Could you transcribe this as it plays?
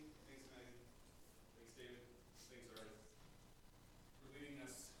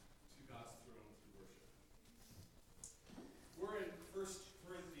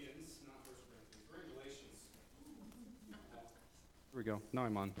Now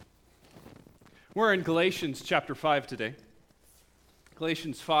I'm on. We're in Galatians chapter 5 today.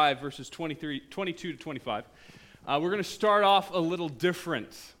 Galatians 5, verses 22 to 25. We're going to start off a little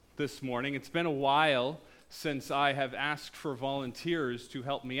different this morning. It's been a while since I have asked for volunteers to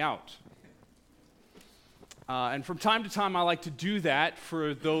help me out. And from time to time, I like to do that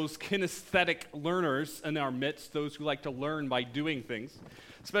for those kinesthetic learners in our midst, those who like to learn by doing things,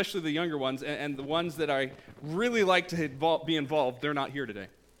 especially the younger ones, and the ones that I really like to be involved. They're not here today.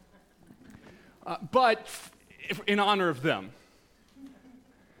 But in honor of them,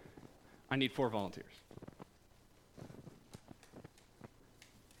 I need 4 volunteers.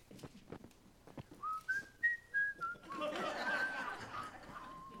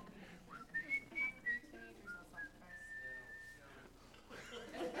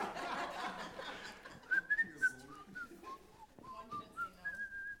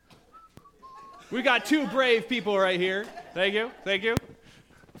 We got 2 brave people right here. Thank you, thank you.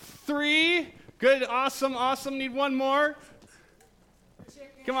 3, good, awesome. Need 1 more.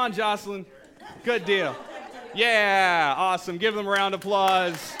 Come on, Jocelyn. Good deal. Yeah, awesome. Give them a round of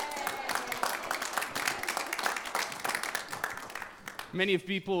applause. Many of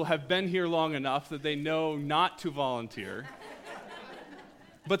people have been here long enough that they know not to volunteer.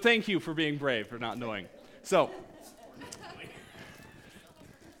 But thank you for being brave, for not knowing. So,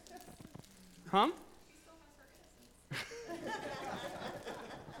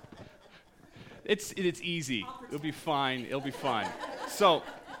 It's easy. It'll be fine. So,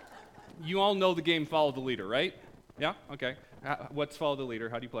 you all know the game Follow the Leader, right? Yeah? Okay. What's Follow the Leader?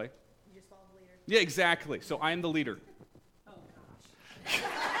 How do you play? You just follow the leader. Yeah, exactly. So I am the leader. Oh, gosh.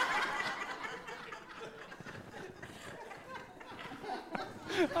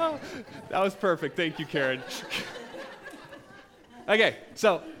 Oh, that was perfect. Thank you, Karen. Okay,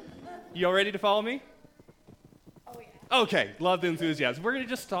 so you all ready to follow me? Oh, yeah. Okay, love the enthusiasm. We're going to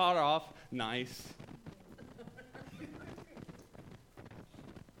just start off nice.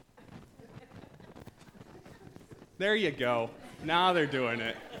 There you go. Now they're doing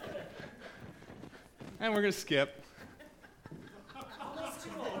it. And we're going to skip.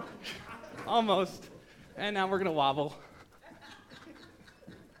 Almost. And now we're going to wobble.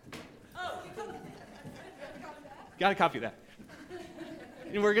 Gotta copy that.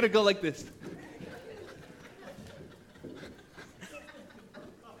 And we're going to go like this.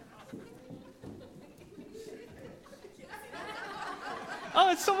 Oh,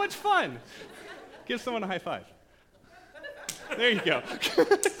 it's so much fun. Give someone a high five. There you go.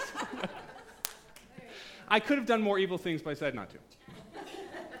 I could have done more evil things, but I decided not to.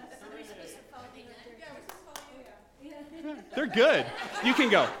 They're good. You can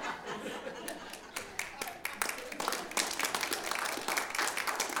go.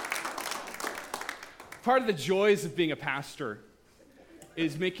 Part of the joys of being a pastor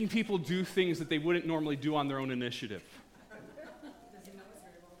is making people do things that they wouldn't normally do on their own initiative.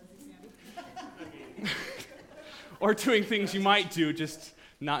 Or doing things you might do, just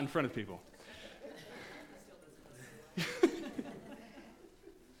not in front of people.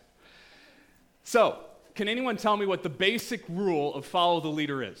 So, can anyone tell me what the basic rule of Follow the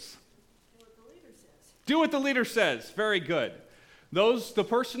Leader is? Do what the leader says. Do what the leader says. Very good. The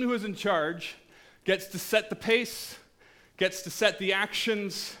person who is in charge gets to set the pace, gets to set the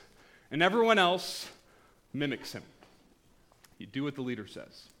actions, and everyone else mimics him. You do what the leader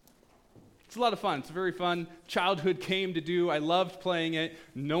says. It's a lot of fun. It's a very fun childhood game to do. I loved playing it.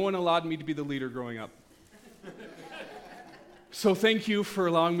 No one allowed me to be the leader growing up. So thank you for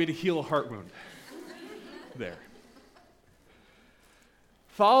allowing me to heal a heart wound. There.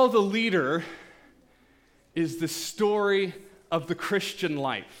 Follow the Leader is the story of the Christian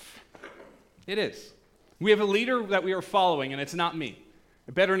life. It is. We have a leader that we are following, and it's not me.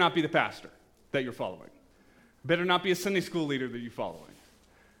 It better not be the pastor that you're following. It better not be a Sunday school leader that you're following.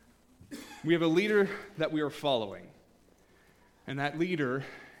 We have a leader that we are following, and that leader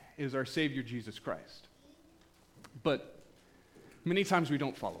is our Savior, Jesus Christ. But many times we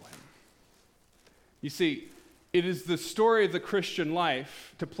don't follow him. You see, it is the story of the Christian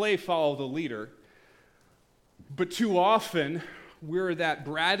life to follow the leader, but too often we're that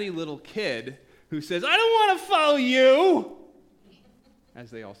bratty little kid who says, I don't want to follow you, as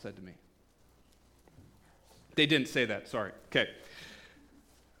they all said to me. They didn't say that, sorry. Okay.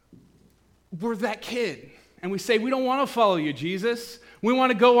 We're that kid, and we say, we don't want to follow you, Jesus. We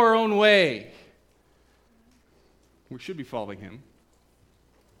want to go our own way. We should be following him,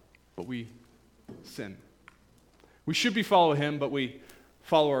 but we sin. We should be following him, but we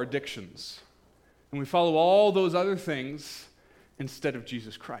follow our addictions. And we follow all those other things instead of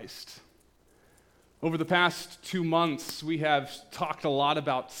Jesus Christ. Over the past 2 months, we have talked a lot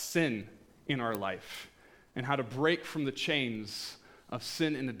about sin in our life and how to break from the chains of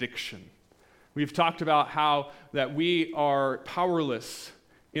sin and addiction. We've talked about how that we are powerless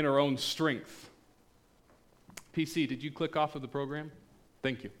in our own strength. PC, did you click off of the program?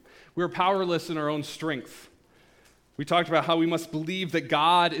 Thank you. We're powerless in our own strength. We talked about how we must believe that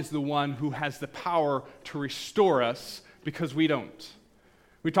God is the one who has the power to restore us because we don't.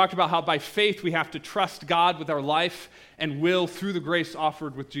 We talked about how by faith we have to trust God with our life and will through the grace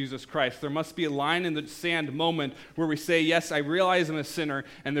offered with Jesus Christ. There must be a line in the sand moment where we say, yes, I realize I'm a sinner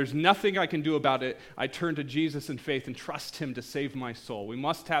and there's nothing I can do about it. I turn to Jesus in faith and trust him to save my soul. We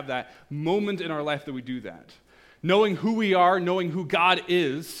must have that moment in our life that we do that. Knowing who we are, knowing who God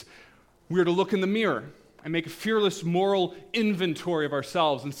is, we are to look in the mirror and make a fearless moral inventory of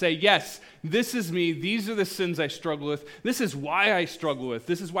ourselves and say, yes, this is me. These are the sins I struggle with. This is why I struggle with.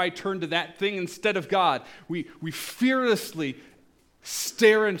 This is why I turn to that thing instead of God. We fearlessly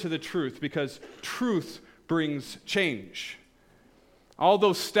stare into the truth because truth brings change. All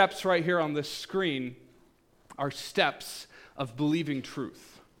those steps right here on this screen are steps of believing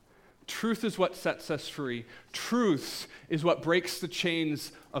truth. Truth is what sets us free. Truth is what breaks the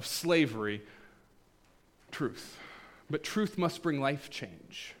chains of slavery. Truth. But truth must bring life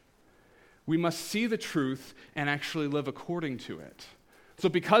change. We must see the truth and actually live according to it. So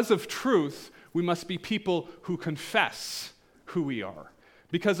because of truth, we must be people who confess who we are.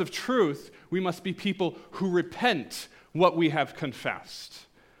 Because of truth, we must be people who repent what we have confessed.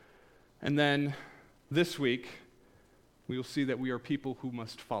 And then this week, we will see that we are people who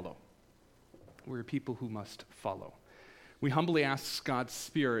must follow. We are people who must follow. We humbly ask God's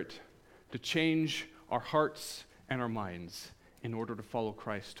Spirit to change our hearts and our minds in order to follow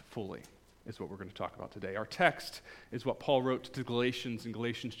Christ fully, is what we're going to talk about today. Our text is what Paul wrote to Galatians in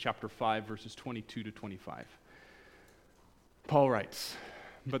Galatians chapter 5, verses 22 to 25. Paul writes,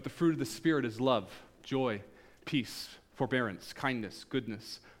 "But the fruit of the Spirit is love, joy, peace, forbearance, kindness,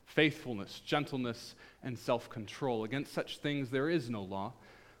 goodness, faithfulness, gentleness, and self-control. Against such things there is no law.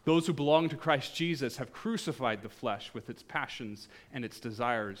 Those who belong to Christ Jesus have crucified the flesh with its passions and its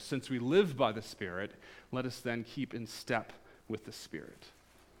desires. Since we live by the Spirit, let us then keep in step with the Spirit."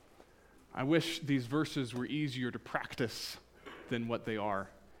 I wish these verses were easier to practice than what they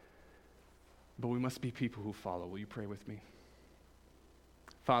are. But we must be people who follow. Will you pray with me?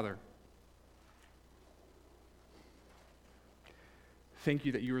 Father, thank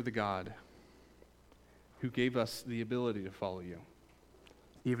you that you are the God who gave us the ability to follow you.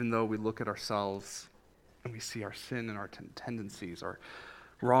 Even though we look at ourselves and we see our sin and our tendencies, our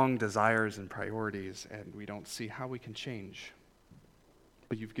wrong desires and priorities, and we don't see how we can change.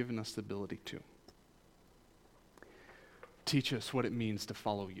 But you've given us the ability to. Teach us what it means to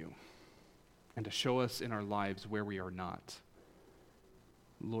follow you and to show us in our lives where we are not.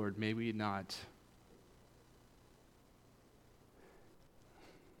 Lord, may we not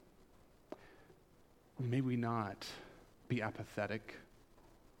be apathetic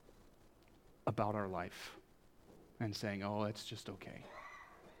about our life and saying, oh, it's just okay.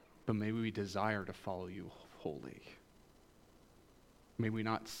 But may we desire to follow you wholly. May we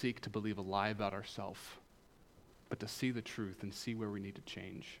not seek to believe a lie about ourselves, but to see the truth and see where we need to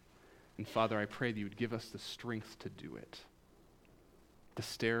change. And Father, I pray that you would give us the strength to do it, to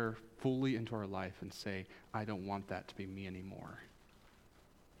stare fully into our life and say, I don't want that to be me anymore.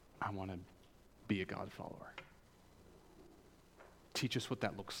 I want to be a God follower. Teach us what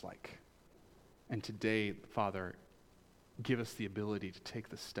that looks like. And today, Father, give us the ability to take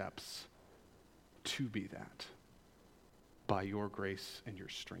the steps to be that by your grace and your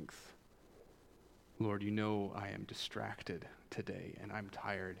strength. Lord, you know I am distracted today and I'm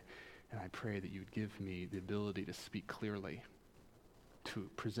tired, and I pray that you would give me the ability to speak clearly, to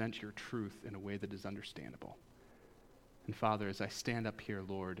present your truth in a way that is understandable. And Father, as I stand up here,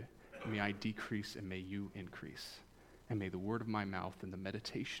 Lord, may I decrease and may you increase. And may the word of my mouth and the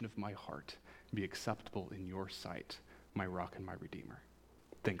meditation of my heart be acceptable in your sight, my rock and my redeemer.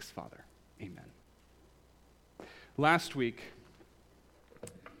 Thanks, Father. Amen. Last week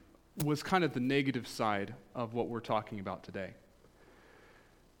was kind of the negative side of what we're talking about today.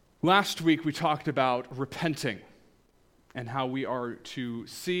 Last week we talked about repenting and how we are to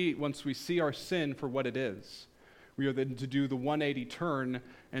see, once we see our sin for what it is, we are then to do the 180 turn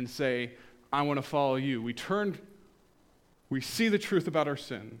and say, I want to follow you. We see the truth about our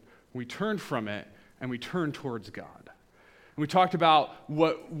sin, we turn from it, and we turn towards God. And we talked about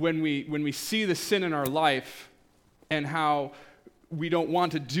when we see the sin in our life and how we don't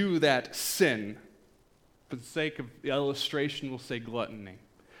want to do that sin. For the sake of the illustration, we'll say gluttony.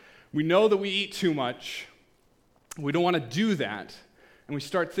 We know that we eat too much. We don't want to do that. And we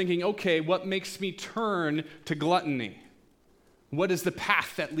start thinking, okay, what makes me turn to gluttony? What is the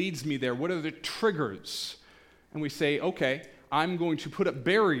path that leads me there? What are the triggers? And we say, okay, I'm going to put up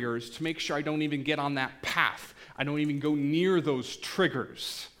barriers to make sure I don't even get on that path. I don't even go near those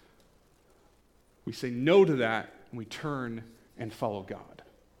triggers. We say no to that, and we turn and follow God.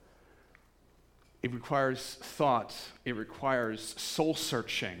 It requires thought. It requires soul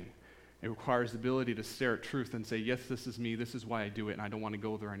searching. It requires the ability to stare at truth and say, yes, this is me, this is why I do it, and I don't want to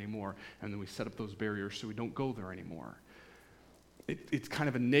go there anymore. And then we set up those barriers so we don't go there anymore. It's kind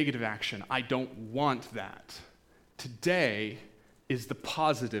of a negative action. I don't want that. Today is the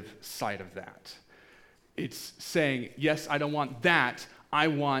positive side of that. It's saying, yes, I don't want that, I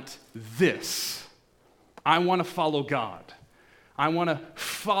want this. I want to follow God. I want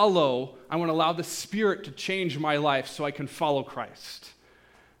to allow the Spirit to change my life so I can follow Christ.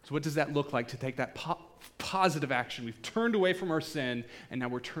 So what does that look like to take that positive action? We've turned away from our sin, and now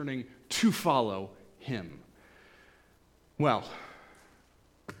we're turning to follow Him. Well,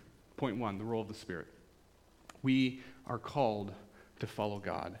 point one, the role of the Spirit. We are called to follow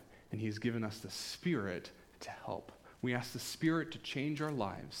God, and He's given us the Spirit to help. We ask the Spirit to change our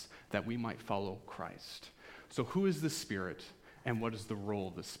lives that we might follow Christ. So who is the Spirit, and what is the role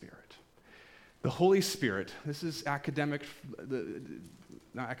of the Spirit? The Holy Spirit, this is academic,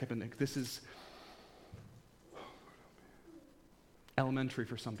 not academic, this is elementary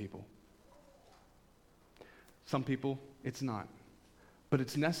for some people. Some people, it's not. But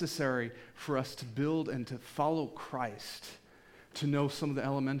it's necessary for us to build and to follow Christ, to know some of the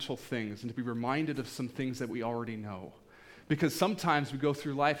elemental things and to be reminded of some things that we already know. Because sometimes we go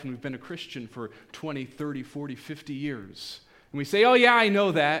through life and we've been a Christian for 20, 30, 40, 50 years. And we say, oh yeah, I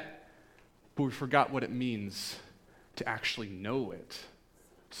know that. But we forgot what it means to actually know it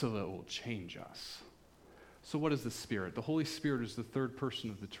so that it will change us. So what is the Spirit? The Holy Spirit is the third person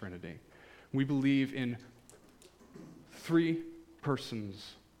of the Trinity. We believe in 3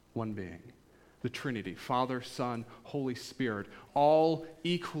 persons, one being. The Trinity, Father, Son, Holy Spirit, all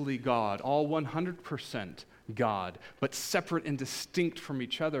equally God, all 100% God, but separate and distinct from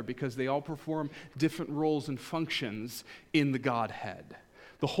each other because they all perform different roles and functions in the Godhead.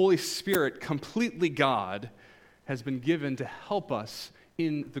 The Holy Spirit, completely God, has been given to help us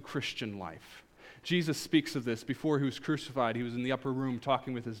in the Christian life. Jesus speaks of this before he was crucified. He was in the upper room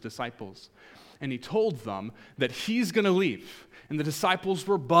talking with his disciples, and he told them that he's going to leave, and the disciples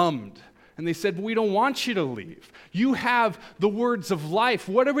were bummed. And they said, we don't want you to leave. You have the words of life.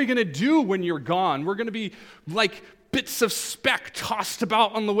 What are we going to do when you're gone? We're going to be like bits of speck tossed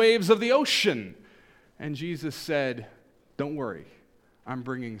about on the waves of the ocean. And Jesus said, don't worry, I'm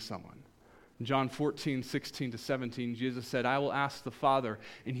bringing someone. In John 14, 16 to 17, Jesus said, I will ask the Father,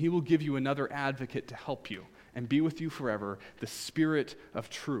 and he will give you another advocate to help you and be with you forever, the Spirit of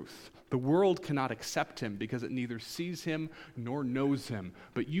truth. The world cannot accept him because it neither sees him nor knows him,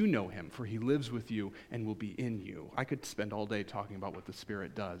 but you know him, for he lives with you and will be in you. I could spend all day talking about what the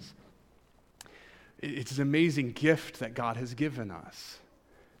Spirit does. It's an amazing gift that God has given us,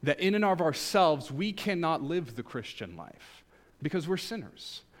 that in and of ourselves, we cannot live the Christian life because we're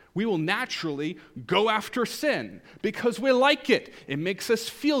sinners. We will naturally go after sin because we like it. It makes us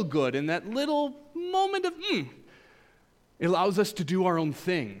feel good, and that little moment of it allows us to do our own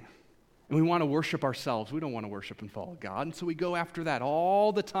thing. And we want to worship ourselves. We don't want to worship and follow God. And so we go after that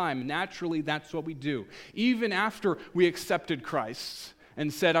all the time. Naturally, that's what we do. Even after we accepted Christ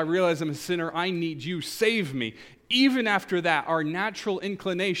and said, I realize I'm a sinner, I need you, save me. Even after that, our natural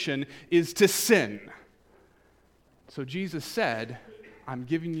inclination is to sin. So Jesus said, I'm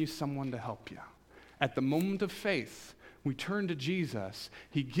giving you someone to help you. At the moment of faith, we turn to Jesus.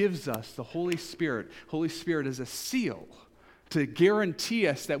 He gives us the Holy Spirit. Holy Spirit is a seal to guarantee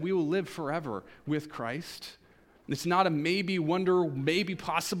us that we will live forever with Christ. It's not a maybe, wonder, maybe,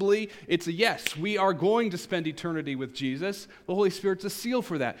 possibly. It's a yes, we are going to spend eternity with Jesus. The Holy Spirit's a seal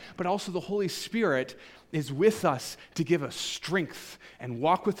for that. But also the Holy Spirit is with us to give us strength and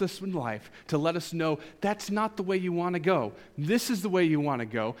walk with us in life to let us know that's not the way you want to go. This is the way you want to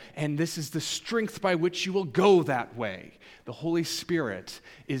go, and this is the strength by which you will go that way. The Holy Spirit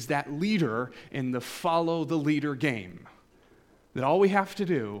is that leader in the follow the leader game. That all we have to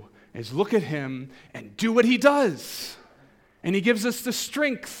do is look at him and do what he does. And he gives us the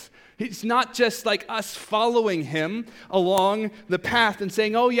strength. It's not just like us following him along the path and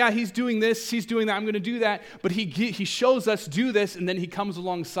saying, oh yeah, he's doing this, he's doing that, I'm going to do that. But he shows us do this, and then he comes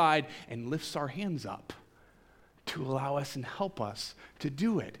alongside and lifts our hands up to allow us and help us to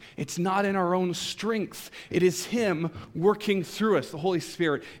do it. It's not in our own strength. It is Him working through us. The Holy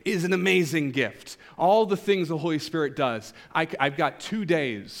Spirit is an amazing gift. All the things the Holy Spirit does. I've got 2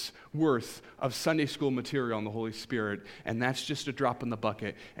 days worth of Sunday school material on the Holy Spirit, and that's just a drop in the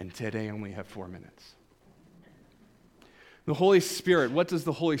bucket, and today I only have 4 minutes. The Holy Spirit, what does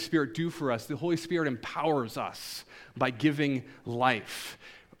the Holy Spirit do for us? The Holy Spirit empowers us by giving life.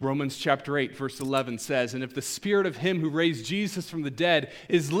 Romans chapter 8, verse 11 says, "And if the Spirit of Him who raised Jesus from the dead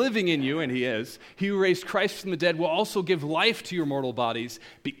is living in you," and He is, "He who raised Christ from the dead will also give life to your mortal bodies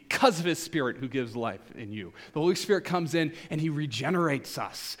because of His Spirit who gives life in you." The Holy Spirit comes in and He regenerates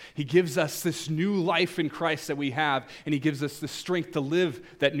us. He gives us this new life in Christ that we have, and He gives us the strength to live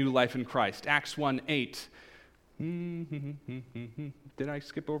that new life in Christ. Acts 1:8. Did I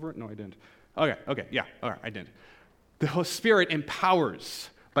skip over it? No, I didn't. Okay, yeah, all right, I didn't. The Holy Spirit empowers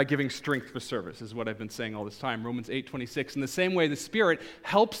by giving strength for service, is what I've been saying all this time. Romans 8:26. In the same way, the Spirit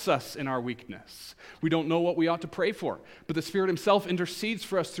helps us in our weakness. We don't know what we ought to pray for, but the Spirit Himself intercedes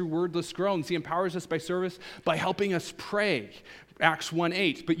for us through wordless groans. He empowers us by service by helping us pray. Acts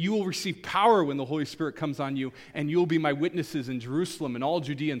 1:8, "But you will receive power when the Holy Spirit comes on you, and you will be my witnesses in Jerusalem and all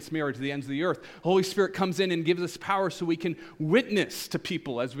Judea and Samaria to the ends of the earth." The Holy Spirit comes in and gives us power so we can witness to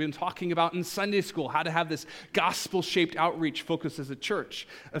people, as we've been talking about in Sunday school, how to have this gospel-shaped outreach focus as a church.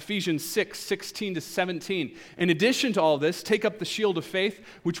 Ephesians 6:16-17. "In addition to all this, take up the shield of faith,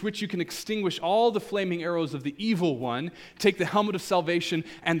 with which you can extinguish all the flaming arrows of the evil one. Take the helmet of salvation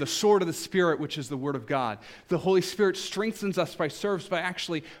and the sword of the Spirit, which is the word of God." The Holy Spirit strengthens us by service by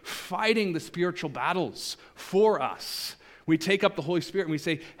actually fighting the spiritual battles for us. We take up the Holy Spirit and we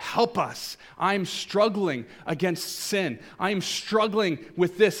say, "Help us. I'm struggling against sin. I'm struggling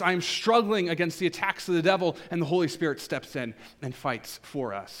with this. I'm struggling against the attacks of the devil." And the Holy Spirit steps in and fights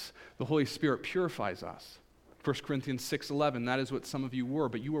for us. The Holy Spirit purifies us. 1 Corinthians 6:11, "That is what some of you were,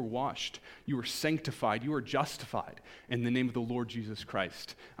 but you were washed, you were sanctified, you were justified in the name of the Lord Jesus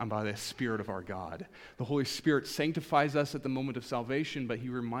Christ and by the Spirit of our God." The Holy Spirit sanctifies us at the moment of salvation, but He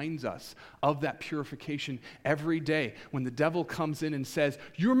reminds us of that purification every day when the devil comes in and says,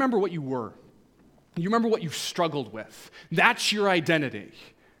 "You remember what you were. You remember what you've struggled with. That's your identity."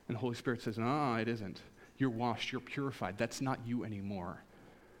 And the Holy Spirit says, "No, it isn't. You're washed, you're purified. That's not you anymore.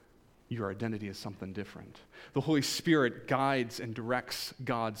 Your identity is something different." The Holy Spirit guides and directs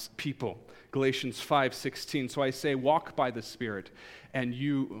God's people. Galatians 5:16, "So I say, walk by the Spirit, and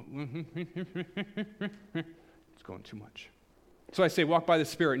you..." It's going too much. "So I say, walk by the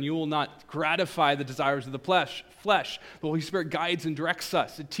Spirit, and you will not gratify the desires of the flesh. The Holy Spirit guides and directs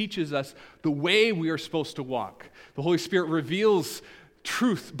us. It teaches us the way we are supposed to walk. The Holy Spirit reveals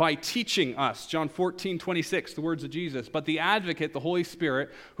truth by teaching us. John 14:26, the words of Jesus, "But the Advocate, the Holy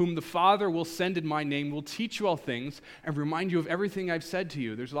Spirit, whom the Father will send in my name, will teach you all things and remind you of everything I've said to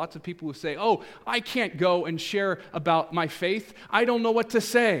you." There's lots of people who say, "Oh, I can't go and share about my faith. I don't know what to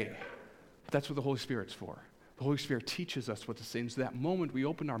say." But that's what the Holy Spirit's for. The Holy Spirit teaches us what to say. And so that moment we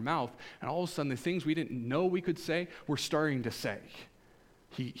open our mouth, and all of a sudden the things we didn't know we could say, we're starting to say.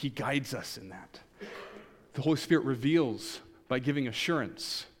 He guides us in that. The Holy Spirit reveals by giving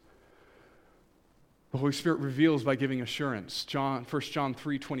assurance. The Holy Spirit reveals by giving assurance. 1 John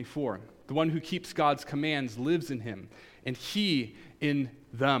 3:24. "The one who keeps God's commands lives in Him, and He in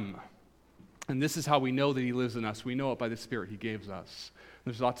them." And this is how we know that He lives in us. We know it by the Spirit He gives us.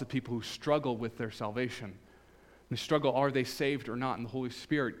 There's lots of people who struggle with their salvation. They struggle, are they saved or not? And the Holy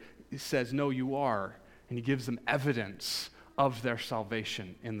Spirit says, "No, you are." And He gives them evidence of their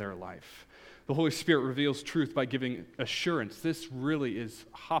salvation in their life. The Holy Spirit reveals truth by giving assurance. This really is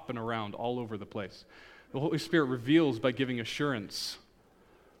hopping around all over the place. The Holy Spirit reveals by giving assurance.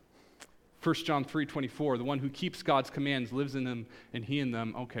 1 John 3:24, "The one who keeps God's commands lives in Him, and He in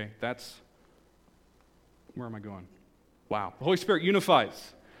them." Okay, where am I going? Wow. The Holy Spirit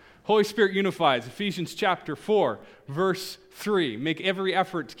unifies. Holy Spirit unifies. Ephesians chapter 4, verse 3. "Make every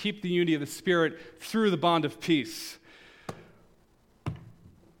effort to keep the unity of the Spirit through the bond of peace."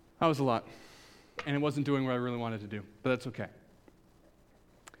 That was a lot. And it wasn't doing what I really wanted to do, but that's okay.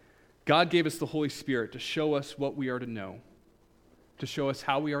 God gave us the Holy Spirit to show us what we are to know, to show us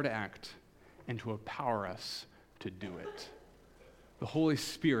how we are to act, and to empower us to do it. The Holy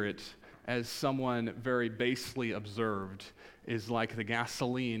Spirit, as someone very basely observed, is like the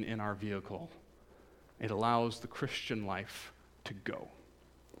gasoline in our vehicle. It allows the Christian life to go.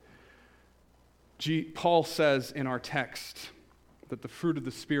 Paul says in our text that the fruit of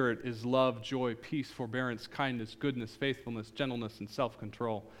the Spirit is love, joy, peace, forbearance, kindness, goodness, faithfulness, gentleness, and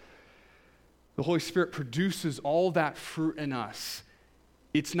self-control. The Holy Spirit produces all that fruit in us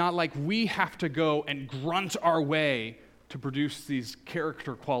It's not like we have to go and grunt our way to produce these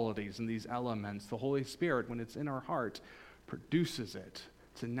character qualities and these elements. The Holy Spirit, when it's in our heart, produces it.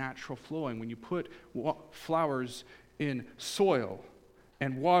 It's a natural flowing. When you put flowers in soil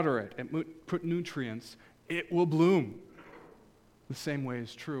and water it and put nutrients, it will bloom. The same way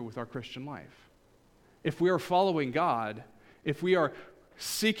is true with our Christian life. If we are following God, if we are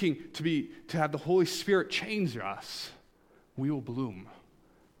seeking to have the Holy Spirit change us, we will bloom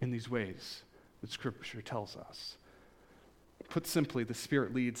in these ways that Scripture tells us. Put simply, the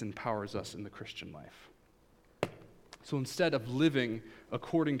Spirit leads and empowers us in the Christian life. So instead of living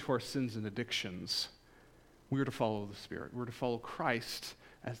according to our sins and addictions, we are to follow the Spirit. We're to follow Christ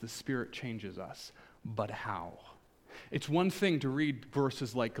as the Spirit changes us. But how? It's one thing to read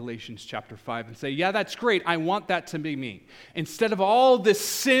verses like Galatians chapter 5 and say, yeah, that's great. I want that to be me. Instead of all this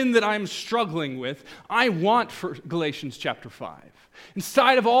sin that I'm struggling with, I want for Galatians chapter 5.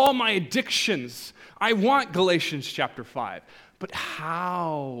 Instead of all my addictions, I want Galatians chapter 5. But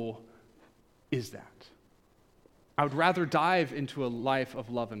how is that? I would rather dive into a life of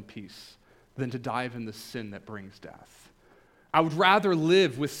love and peace than to dive in the sin that brings death. I would rather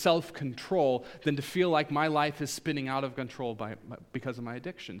live with self-control than to feel like my life is spinning out of control because of my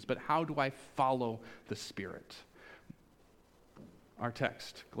addictions. But how do I follow the Spirit? Our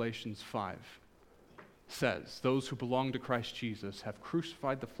text, Galatians 5, says, those who belong to Christ Jesus have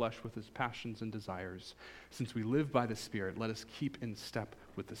crucified the flesh with its passions and desires. Since we live by the Spirit, let us keep in step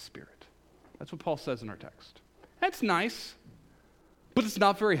with the Spirit. That's what Paul says in our text. That's nice, but it's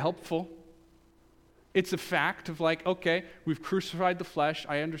not very helpful. It's a fact of like, okay, we've crucified the flesh.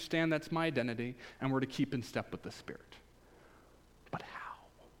 I understand that's my identity, and we're to keep in step with the Spirit. But how?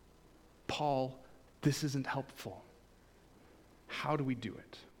 Paul, this isn't helpful. How do we do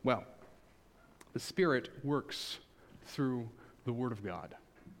it? Well, the Spirit works through the Word of God.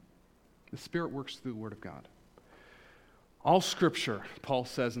 The Spirit works through the Word of God. All Scripture, Paul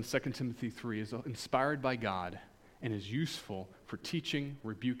says in 2 Timothy 3, is inspired by God and is useful for teaching,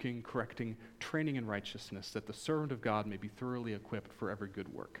 rebuking, correcting, training in righteousness, that the servant of God may be thoroughly equipped for every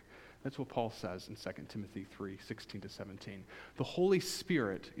good work. That's what Paul says in 2 Timothy 3, 16 to 17. The Holy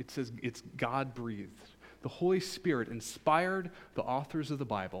Spirit, it says it's God-breathed. The Holy Spirit inspired the authors of the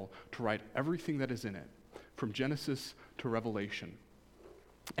Bible to write everything that is in it, from Genesis to Revelation.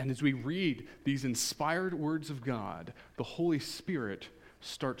 And as we read these inspired words of God, the Holy Spirit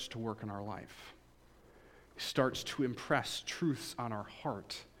starts to work in our life. He starts to impress truths on our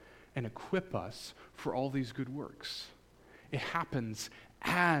heart and equip us for all these good works. It happens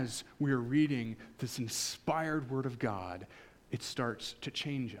as we are reading this inspired Word of God. It starts to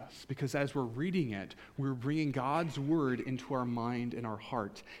change us, because as we're reading it, we're bringing God's Word into our mind and our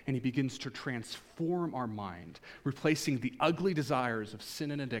heart, and He begins to transform our mind, replacing the ugly desires of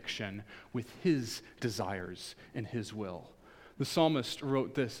sin and addiction with His desires and His will. The psalmist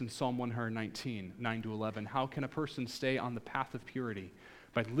wrote this in Psalm 119, 9 to 11. How can a person stay on the path of purity?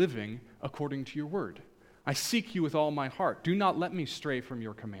 By living according to your word. I seek you with all my heart. Do not let me stray from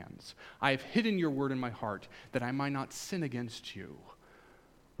your commands. I have hidden your word in my heart that I might not sin against you.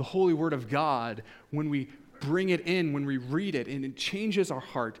 The holy word of God, when we bring it in, when we read it, and it changes our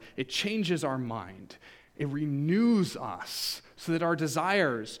heart, it changes our mind. It renews us so that our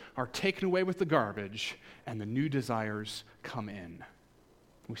desires are taken away with the garbage and the new desires come in.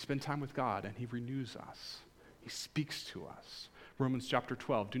 We spend time with God and He renews us. He speaks to us. Romans chapter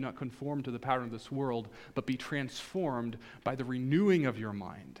 12, do not conform to the pattern of this world, but be transformed by the renewing of your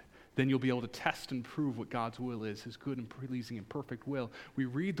mind. Then you'll be able to test and prove what God's will is, His good and pleasing and perfect will. We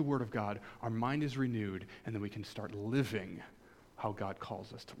read the Word of God, our mind is renewed, and then we can start living how God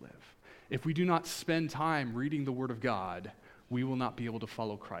calls us to live. If we do not spend time reading the Word of God, we will not be able to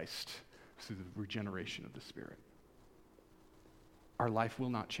follow Christ through the regeneration of the Spirit. Our life will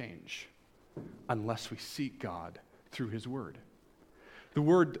not change unless we seek God through His Word. The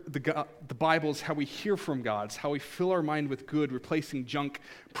Word, the Bible is how we hear from God. It's how we fill our mind with good, replacing junk.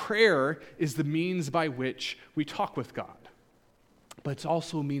 Prayer is the means by which we talk with God. But it's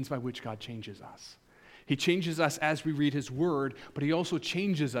also a means by which God changes us. He changes us as we read His Word, but He also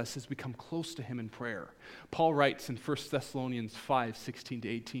changes us as we come close to Him in prayer. Paul writes in 1 Thessalonians 5, 16 to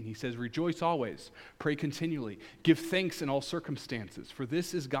 18, he says, rejoice always, pray continually, give thanks in all circumstances, for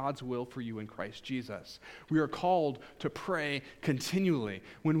this is God's will for you in Christ Jesus. We are called to pray continually.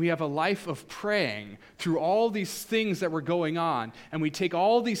 When we have a life of praying through all these things that were going on, and we take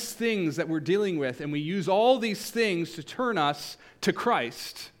all these things that we're dealing with, and we use all these things to turn us to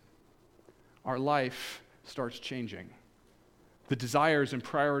Christ, our life starts changing. The desires and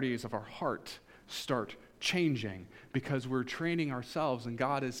priorities of our heart start changing because we're training ourselves and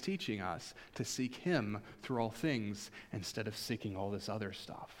God is teaching us to seek Him through all things instead of seeking all this other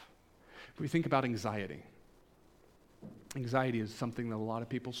stuff. If we think about anxiety, anxiety is something that a lot of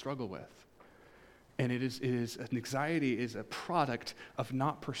people struggle with. And anxiety is a product of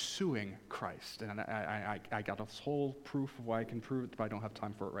not pursuing Christ. And I got this whole proof of why I can prove it, but I don't have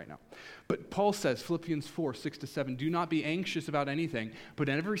time for it right now. But Paul says, Philippians 4:6-7, do not be anxious about anything, but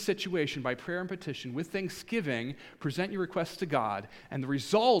in every situation, by prayer and petition, with thanksgiving, present your requests to God. And the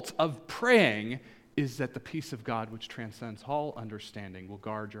result of praying is that the peace of God, which transcends all understanding, will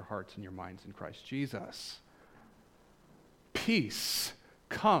guard your hearts and your minds in Christ Jesus. Peace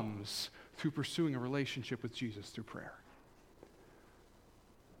comes through pursuing a relationship with Jesus through prayer.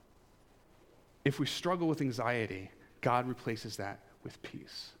 If we struggle with anxiety, God replaces that with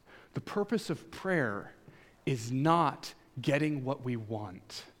peace. The purpose of prayer is not getting what we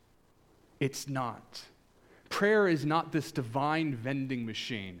want. It's not. Prayer is not this divine vending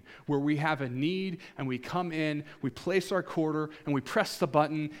machine where we have a need and we come in, we place our quarter, and we press the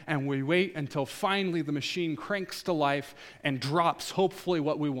button, and we wait until finally the machine cranks to life and drops, hopefully,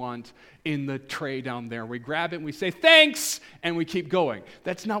 what we want in the tray down there. We grab it and we say, thanks, and we keep going.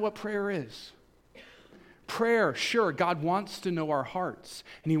 That's not what prayer is. Prayer, sure, God wants to know our hearts,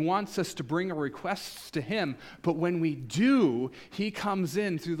 and He wants us to bring our requests to Him, but when we do, He comes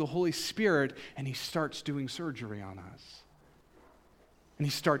in through the Holy Spirit, and He starts doing surgery on us. And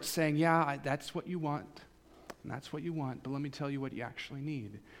He starts saying, yeah, that's what you want, and that's what you want, but let me tell you what you actually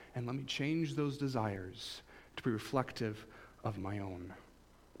need, and let me change those desires to be reflective of my own.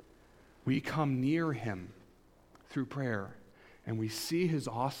 We come near Him through prayer, and we see His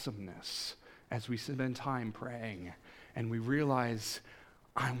awesomeness as we spend time praying, and we realize,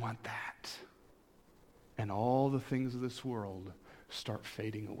 I want that. And all the things of this world start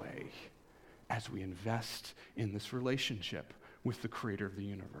fading away as we invest in this relationship with the Creator of the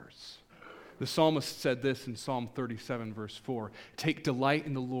universe. The psalmist said this in Psalm 37, verse 4, take delight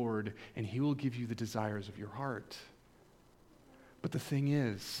in the Lord, and He will give you the desires of your heart. But the thing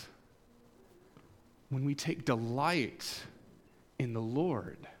is, when we take delight in the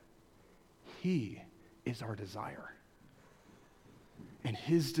Lord, He is our desire. And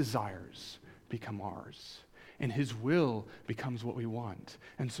His desires become ours. And His will becomes what we want.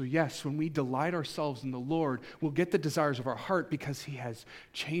 And so yes, when we delight ourselves in the Lord, we'll get the desires of our heart because He has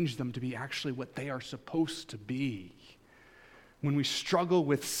changed them to be actually what they are supposed to be. When we struggle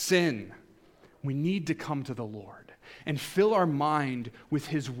with sin, we need to come to the Lord and fill our mind with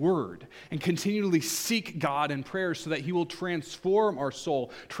His Word and continually seek God in prayer so that He will transform our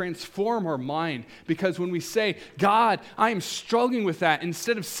soul, transform our mind. Because when we say, God, I am struggling with that,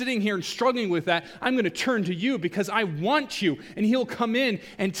 instead of sitting here and struggling with that, I'm going to turn to You because I want You. And He'll come in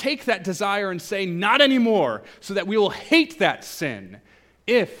and take that desire and say, not anymore, so that we will hate that sin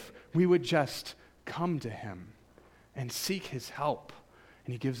if we would just come to Him and seek His help.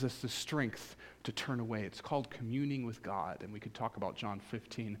 And He gives us the strength to turn away. It's called communing with God, and we could talk about John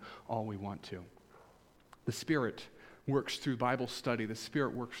 15 all we want to. The Spirit works through Bible study. The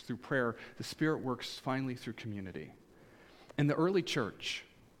Spirit works through prayer. The Spirit works finally through community. In the early church,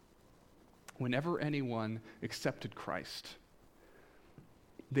 whenever anyone accepted Christ,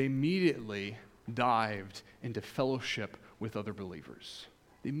 they immediately dived into fellowship with other believers.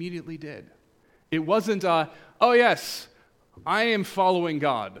 They immediately did. It wasn't, oh yes, I am following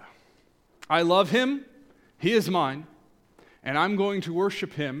God. I love Him, He is mine, and I'm going to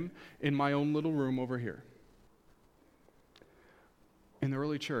worship Him in my own little room over here. In the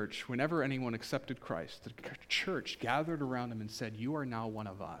early church, whenever anyone accepted Christ, the church gathered around Him and said, you are now one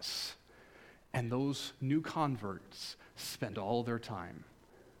of us. And those new converts spent all their time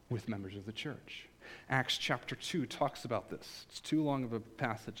with members of the church. Acts chapter 2 talks about this. It's too long of a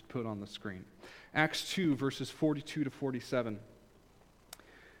passage to put on the screen. Acts 2, verses 42 to 47.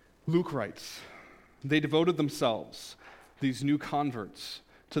 Luke writes, they devoted themselves, these new converts,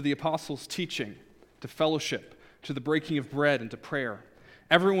 to the apostles' teaching, to fellowship, to the breaking of bread, and to prayer.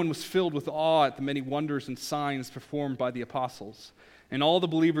 Everyone was filled with awe at the many wonders and signs performed by the apostles. And all the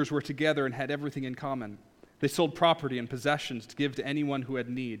believers were together and had everything in common. They sold property and possessions to give to anyone who had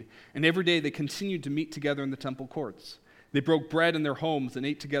need. And every day they continued to meet together in the temple courts. They broke bread in their homes and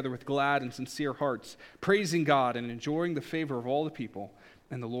ate together with glad and sincere hearts, praising God and enjoying the favor of all the people.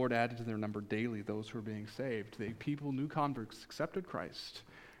 And the Lord added to their number daily those who were being saved. The people, new converts, accepted Christ.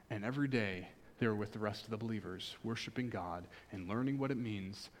 And every day they were with the rest of the believers, worshiping God and learning what it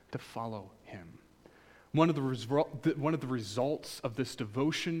means to follow Him. One of the results of this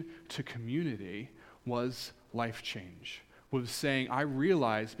devotion to community was life change, was saying, I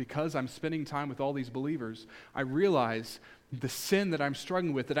realize, because I'm spending time with all these believers, I realize the sin that I'm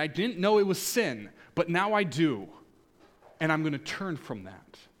struggling with, that I didn't know it was sin, but now I do. And I'm going to turn from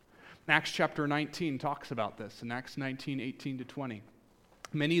that. Acts chapter 19 talks about this. In Acts 19, 18 to 20.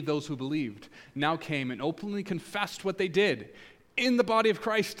 Many of those who believed now came and openly confessed what they did in the body of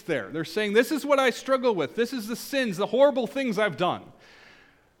Christ there. They're saying, this is what I struggle with. This is the sins, the horrible things I've done.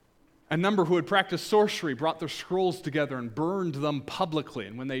 A number who had practiced sorcery brought their scrolls together and burned them publicly.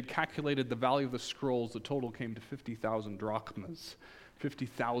 And when they'd calculated the value of the scrolls, the total came to 50,000 drachmas,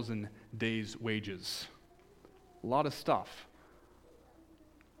 50,000 days' wages. A lot of stuff.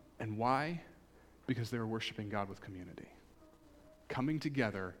 And why? Because they were worshiping God with community. Coming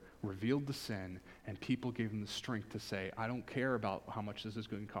together revealed the sin, and people gave them the strength to say, I don't care about how much this is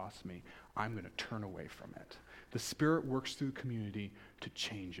going to cost me. I'm going to turn away from it. The Spirit works through the community to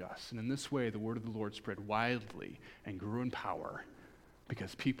change us. And in this way, the word of the Lord spread widely and grew in power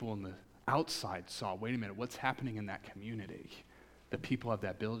because people on the outside saw, wait a minute, what's happening in that community? That people have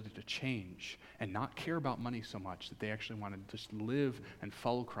the ability to change and not care about money so much that they actually want to just live and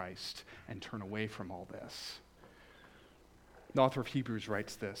follow Christ and turn away from all this. The author of Hebrews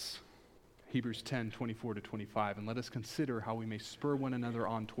writes this, Hebrews 10, 24 to 25, and let us consider how we may spur one another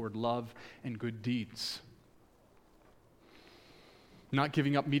on toward love and good deeds. Not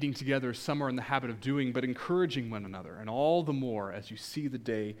giving up meeting together as some are in the habit of doing, but encouraging one another, and all the more as you see the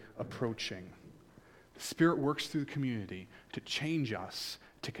day approaching. The Spirit works through the community to change us,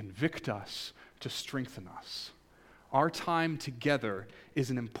 to convict us, to strengthen us. Our time together is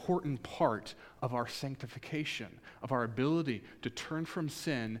an important part of our sanctification, of our ability to turn from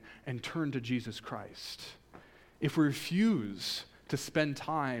sin and turn to Jesus Christ. If we refuse to spend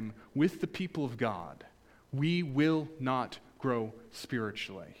time with the people of God, we will not grow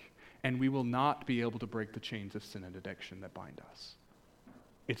spiritually, and we will not be able to break the chains of sin and addiction that bind us.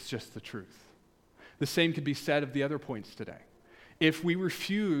 It's just the truth. The same could be said of the other points today. If we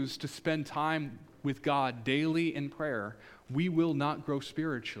refuse to spend time with God daily in prayer, we will not grow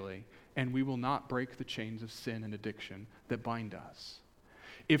spiritually, and we will not break the chains of sin and addiction that bind us.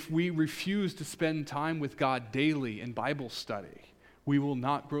 If we refuse to spend time with God daily in Bible study, we will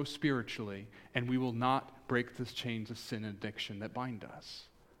not grow spiritually, and we will not break the chains of sin and addiction that bind us.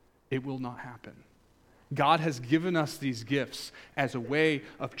 It will not happen. God has given us these gifts as a way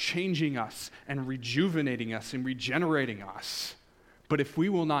of changing us and rejuvenating us and regenerating us. But if we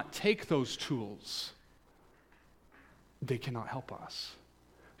will not take those tools, they cannot help us.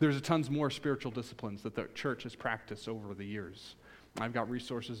 There's tons more spiritual disciplines that the church has practiced over the years. I've got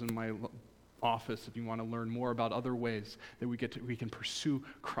resources in my office if you want to learn more about other ways that we can pursue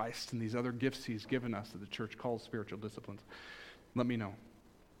Christ and these other gifts he's given us that the church calls spiritual disciplines. Let me know.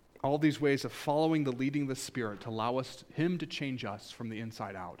 All these ways of following the leading of the Spirit to allow him to change us from the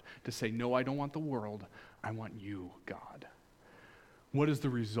inside out, to say, no, I don't want the world, I want you, God. What is the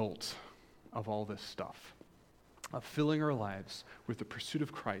result of all this stuff? Of filling our lives with the pursuit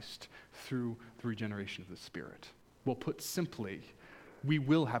of Christ through the regeneration of the Spirit. Well, put simply, we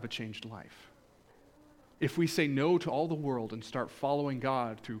will have a changed life. If we say no to all the world and start following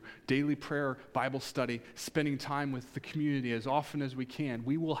God through daily prayer, Bible study, spending time with the community as often as we can,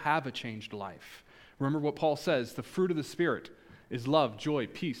 we will have a changed life. Remember what Paul says, the fruit of the Spirit is love, joy,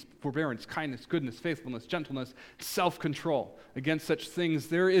 peace, forbearance, kindness, goodness, faithfulness, gentleness, self-control. Against such things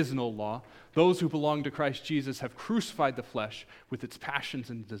there is no law. Those who belong to Christ Jesus have crucified the flesh with its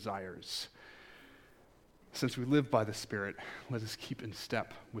passions and desires. Since we live by the Spirit, let us keep in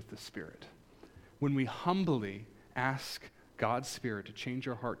step with the Spirit. When we humbly ask God's Spirit to change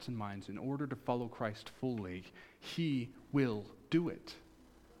our hearts and minds in order to follow Christ fully, he will do it.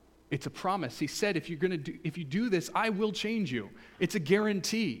 It's a promise. He said, if you do this, I will change you. It's a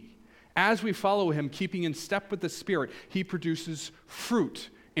guarantee. As we follow him, keeping in step with the Spirit, he produces fruit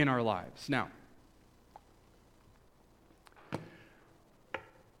in our lives. Now,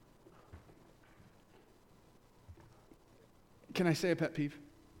 can I say a pet peeve?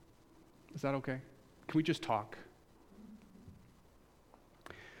 Is that okay? Can we just talk?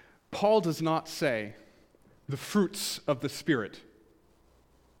 Paul does not say the fruits of the Spirit.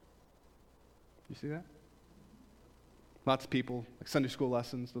 You see that? Lots of people, like Sunday school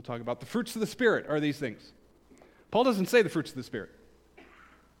lessons, they'll talk about the fruits of the Spirit are these things. Paul doesn't say the fruits of the Spirit.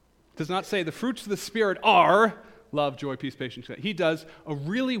 Does not say the fruits of the Spirit are love, joy, peace, patience. He does a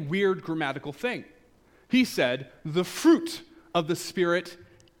really weird grammatical thing. He said the fruit of the Spirit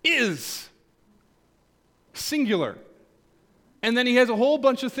is singular. And then he has a whole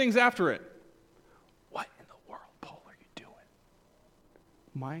bunch of things after it. What in the world, Paul, are you doing?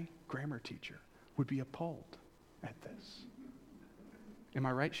 My grammar teacher would be appalled at this. Am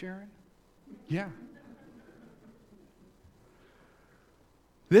I right, Sharon? Yeah.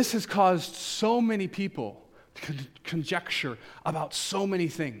 This has caused so many people to conjecture about so many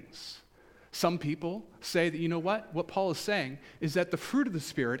things. Some people say that, you know what Paul is saying is that the fruit of the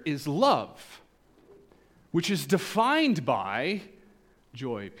Spirit is love, which is defined by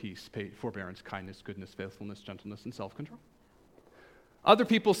joy, peace, forbearance, kindness, goodness, faithfulness, gentleness, and self-control. Other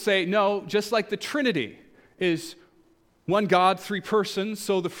people say, no, just like the Trinity is one God, three persons,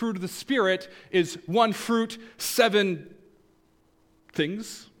 so the fruit of the Spirit is one fruit, 7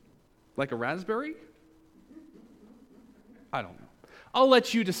 things, like a raspberry? I don't know. I'll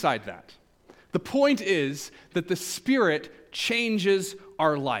let you decide that. The point is that the Spirit changes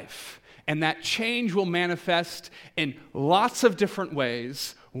our life, and that change will manifest in lots of different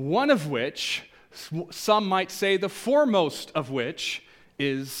ways, one of which, some might say the foremost of which,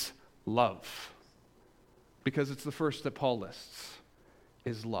 is love. Because it's the first that Paul lists,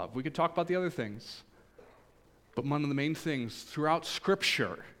 is love. We could talk about the other things, but one of the main things throughout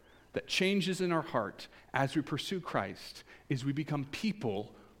Scripture that changes in our heart as we pursue Christ is we become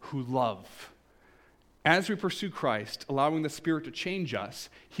people who love. As we pursue Christ, allowing the Spirit to change us,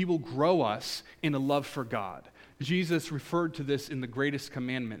 He will grow us in a love for God. Jesus referred to this in the greatest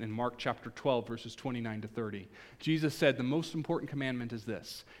commandment in Mark chapter 12, verses 29 to 30. Jesus said, the most important commandment is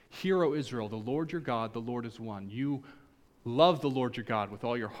this: Hear, O Israel, the Lord your God, the Lord is one. You love the Lord your God with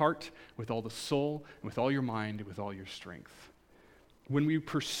all your heart, with all the soul, and with all your mind, and with all your strength. When we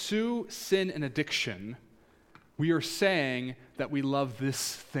pursue sin and addiction, we are saying that we love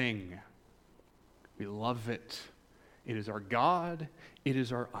this thing. We love it. It is our God. It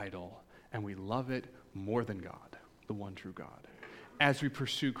is our idol. And we love it more than God, the one true God. As we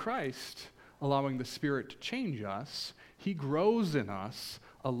pursue Christ, allowing the Spirit to change us, He grows in us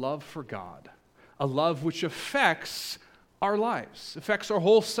a love for God, a love which affects our lives, affects our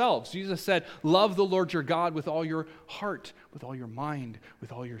whole selves. Jesus said, love the Lord your God with all your heart, with all your mind,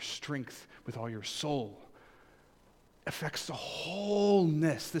 with all your strength, with all your soul. Affects the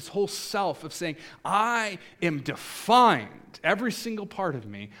wholeness, this whole self of saying, I am defined, every single part of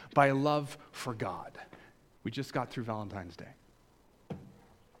me, by a love for God. We just got through Valentine's Day.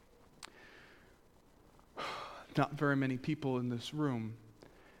 Not very many people in this room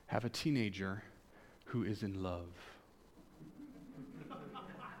have a teenager who is in love.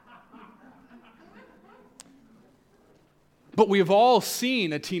 But we have all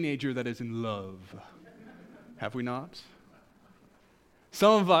seen a teenager that is in love. Have we not?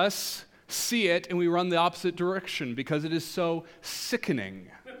 Some of us see it and we run the opposite direction because it is so sickening.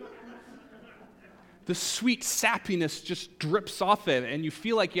 The sweet sappiness just drips off it, and you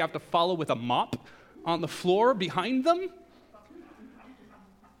feel like you have to follow with a mop on the floor behind them.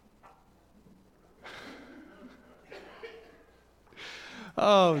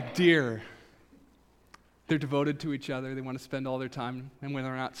 Oh, dear. They're devoted to each other. They want to spend all their time. And when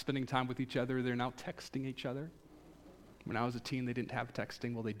they're not spending time with each other, they're now texting each other. When I was a teen, they didn't have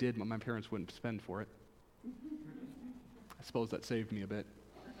texting. Well, they did, but my parents wouldn't spend for it. I suppose that saved me a bit.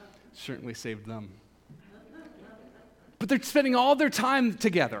 Certainly saved them. But they're spending all their time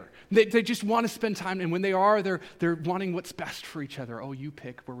together. They just want to spend time. And when they are, they're wanting what's best for each other. Oh, you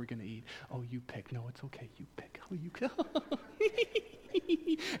pick where we're going to eat. Oh, you pick. No, it's okay. You pick. Oh, you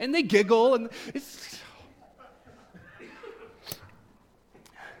and they giggle, and it's...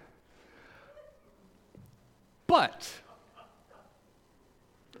 But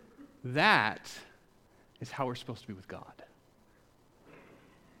that is how we're supposed to be with God.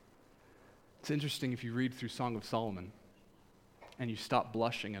 It's interesting if you read through Song of Solomon and you stop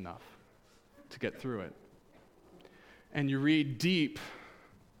blushing enough to get through it. And you read deep,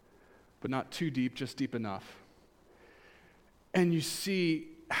 but not too deep, just deep enough. And you see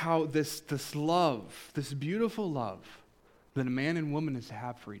how this love, this beautiful love that a man and woman is to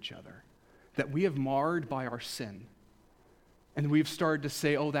have for each other, that we have marred by our sin. And we've started to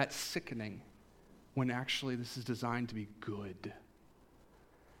say, oh, that's sickening, when actually this is designed to be good.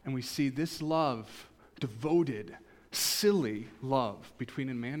 And we see this love, devoted, silly love between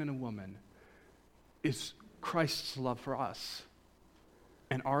a man and a woman, is Christ's love for us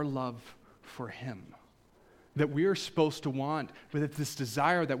and our love for Him. That we are supposed to want, with this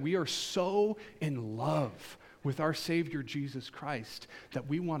desire that we are so in love with our Savior Jesus Christ that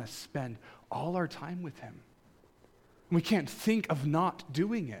we want to spend all our time with Him. We can't think of not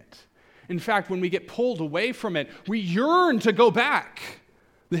doing it. In fact, when we get pulled away from it, we yearn to go back.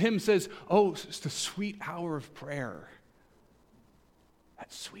 The hymn says, oh, it's the sweet hour of prayer.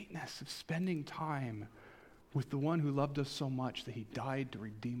 That sweetness of spending time with the one who loved us so much that He died to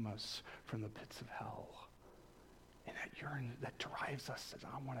redeem us from the pits of hell. And that that drives us, says,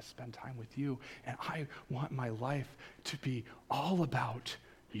 I want to spend time with you, and I want my life to be all about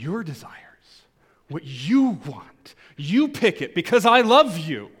your desires, what you want. You pick it because I love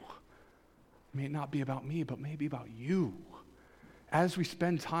you. May it not be about me, but maybe about you. As we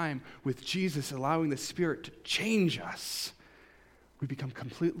spend time with Jesus, allowing the Spirit to change us, we become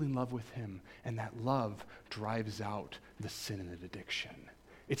completely in love with him, and that love drives out the sin and addiction.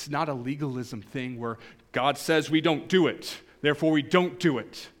 It's not a legalism thing where God says we don't do it, therefore we don't do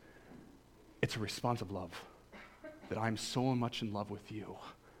it. It's a response of love, that I'm so much in love with you,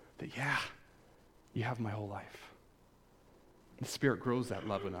 that you have my whole life. The Spirit grows that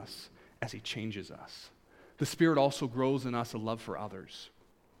love in us as he changes us. The Spirit also grows in us a love for others.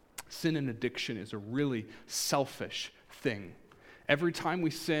 Sin and addiction is a really selfish thing. Every time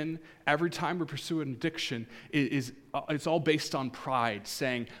we sin, every time we pursue an addiction, it's all based on pride,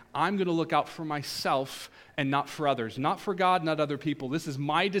 saying, I'm going to look out for myself and not for others. Not for God, not other people. This is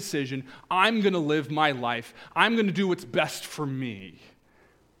my decision. I'm going to live my life. I'm going to do what's best for me.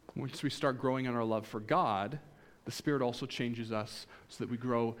 Once we start growing in our love for God, the Spirit also changes us so that we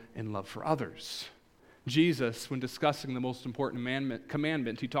grow in love for others. Jesus, when discussing the most important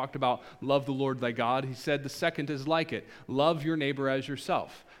commandment, he talked about love the Lord thy God. He said the second is like it, love your neighbor as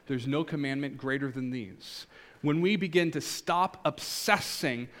yourself. There's no commandment greater than these. When we begin to stop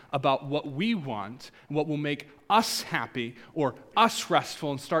obsessing about what we want, what will make us happy or us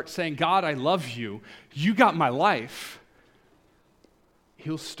restful, and start saying, God, I love you, you got my life,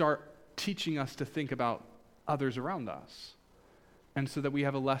 he'll start teaching us to think about others around us. And so that we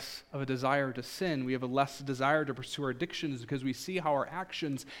have a less of a desire to sin, we have a less desire to pursue our addictions because we see how our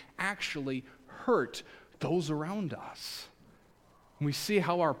actions actually hurt those around us. And we see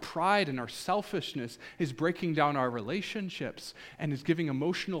how our pride and our selfishness is breaking down our relationships and is giving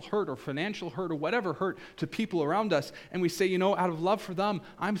emotional hurt or financial hurt or whatever hurt to people around us. And we say, out of love for them,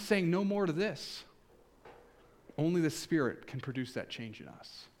 I'm saying no more to this. Only the Spirit can produce that change in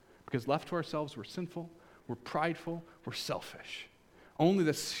us. Because left to ourselves, we're sinful, we're prideful, we're selfish. Only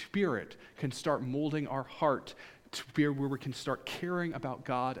the Spirit can start molding our heart to where we can start caring about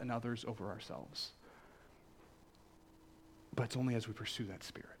God and others over ourselves. But it's only as we pursue that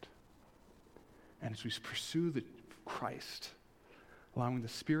Spirit. And as we pursue the Christ, allowing the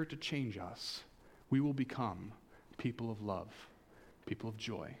Spirit to change us, we will become people of love, people of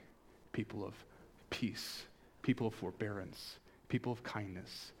joy, people of peace, people of forbearance, people of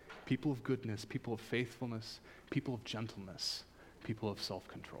kindness, people of goodness, people of faithfulness, people of gentleness, people of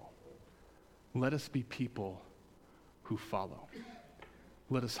self-control. Let us be people who follow.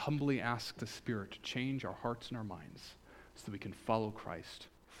 Let us humbly ask the Spirit to change our hearts and our minds so that we can follow Christ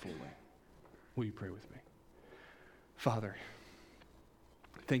fully. Will you pray with me? Father,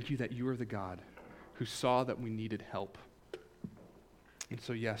 thank you that you are the God who saw that we needed help. And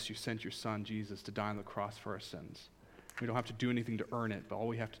so, yes, you sent your Son, Jesus, to die on the cross for our sins. We don't have to do anything to earn it, but all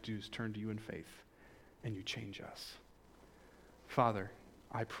we have to do is turn to you in faith, and you change us. Father,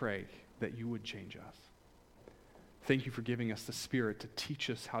 I pray that you would change us. Thank you for giving us the Spirit to teach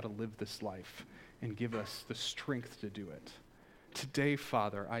us how to live this life and give us the strength to do it. Today,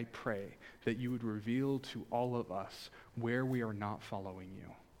 Father, I pray that you would reveal to all of us where we are not following you.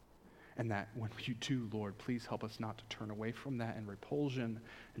 And that when you do, Lord, please help us not to turn away from that in repulsion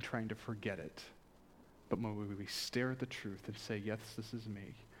and trying to forget it. But when we stare at the truth and say, yes, this is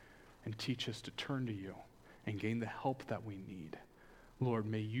me, and teach us to turn to you and gain the help that we need. Lord,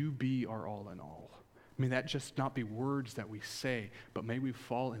 may you be our all in all. May that just not be words that we say, but may we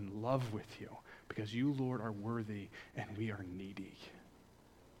fall in love with you because you, Lord, are worthy and we are needy.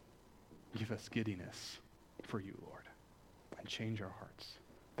 Give us giddiness for you, Lord, and change our hearts.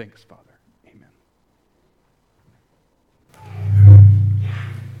 Thanks, Father. Amen.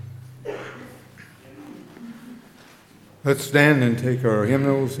 Let's stand and take our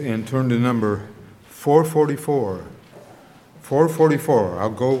hymnals and turn to number 444. 444, I'll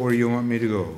go where you want me to go.